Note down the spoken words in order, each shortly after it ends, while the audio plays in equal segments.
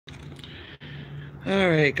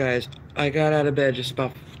Alright guys, I got out of bed just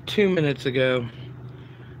about 2 minutes ago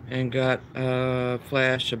and got a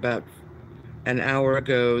flash about an hour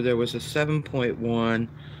ago. There was a 7.1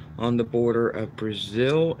 on the border of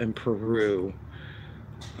Brazil and Peru.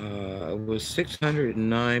 It was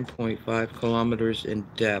 609.5 kilometers in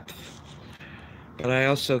depth. But I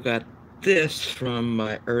also got this from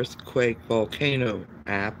my earthquake volcano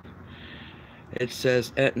app. It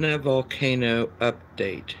says Etna volcano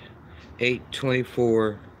update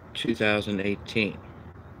 8/24/2018.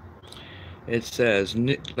 It says,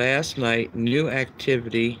 last night, new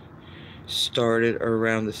activity started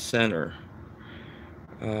around the center,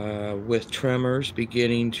 with tremors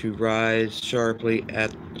beginning to rise sharply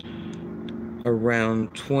at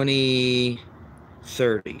around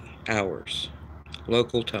 20:30 hours,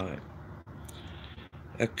 local time,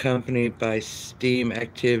 accompanied by steam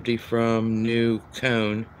activity from new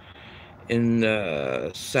cone in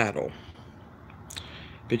the saddle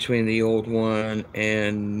between the old one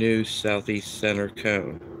and new southeast center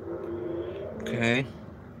cone. Okay,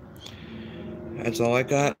 that's all I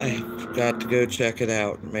got. I got to go check it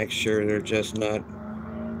out, make sure they're just not,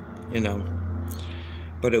 you know.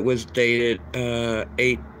 But it was dated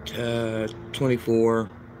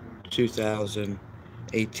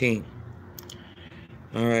 8/24/2018.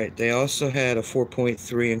 All right. They also had a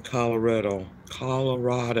 4.3 in Colorado,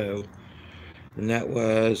 and that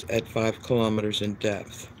was at 5 kilometers in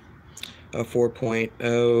depth. A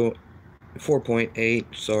 4.8,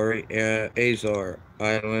 sorry, Azore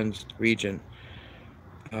Islands region.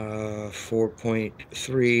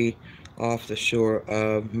 4.3 off the shore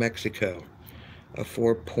of Mexico. A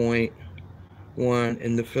 4.1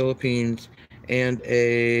 in the Philippines, and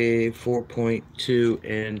a 4.2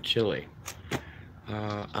 in Chile.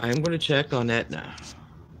 I'm going to check on Etna.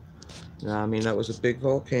 Now, I mean, that was a big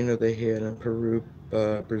volcano they had on Peru,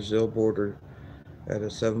 Brazil border at a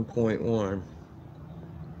 7.1.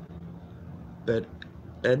 But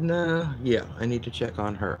Edna, yeah, I need to check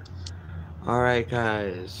on her. Alright,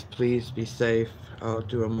 guys, please be safe. I'll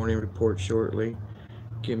do a morning report shortly.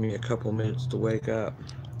 Give me a couple minutes to wake up.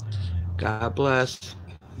 God bless.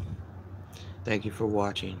 Thank you for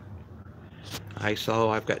watching.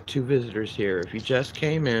 I've got 2 visitors here. If you just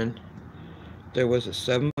came in, there was a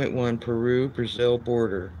 7.1 Peru-Brazil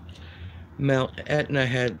border. Mount Etna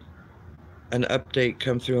had an update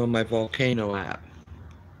come through on my volcano app.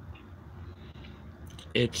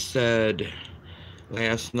 It said,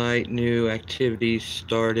 last night new activities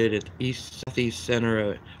started at the southeast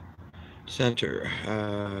center.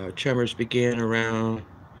 Tremors began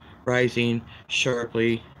rising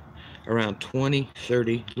sharply around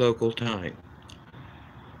 20:30 local time.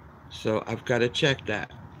 So I've got to check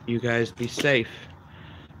that. You guys be safe.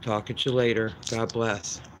 Talk at you later. God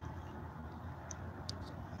bless.